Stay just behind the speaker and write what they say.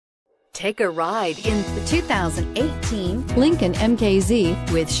Take a ride in the 2018 Lincoln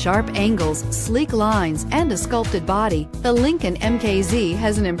MKZ. With sharp angles, sleek lines, and a sculpted body, the Lincoln MKZ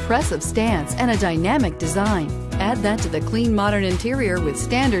has an impressive stance and a dynamic design. Add that to the clean, modern interior with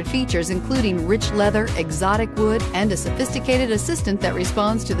standard features including rich leather, exotic wood, and a sophisticated assistant that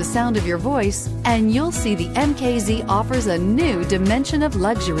responds to the sound of your voice, and you'll see the MKZ offers a new dimension of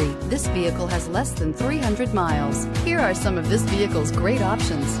luxury. This vehicle has less than 300 miles. Here are some of this vehicle's great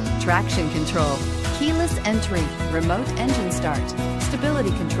options: traction control, keyless entry, remote engine start,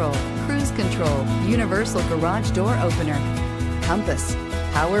 stability control, cruise control, universal garage door opener, compass,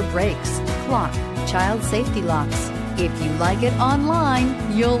 power brakes, clock, child safety locks. If you like it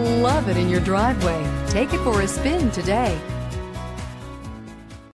online, you'll love it in your driveway. Take it for a spin today.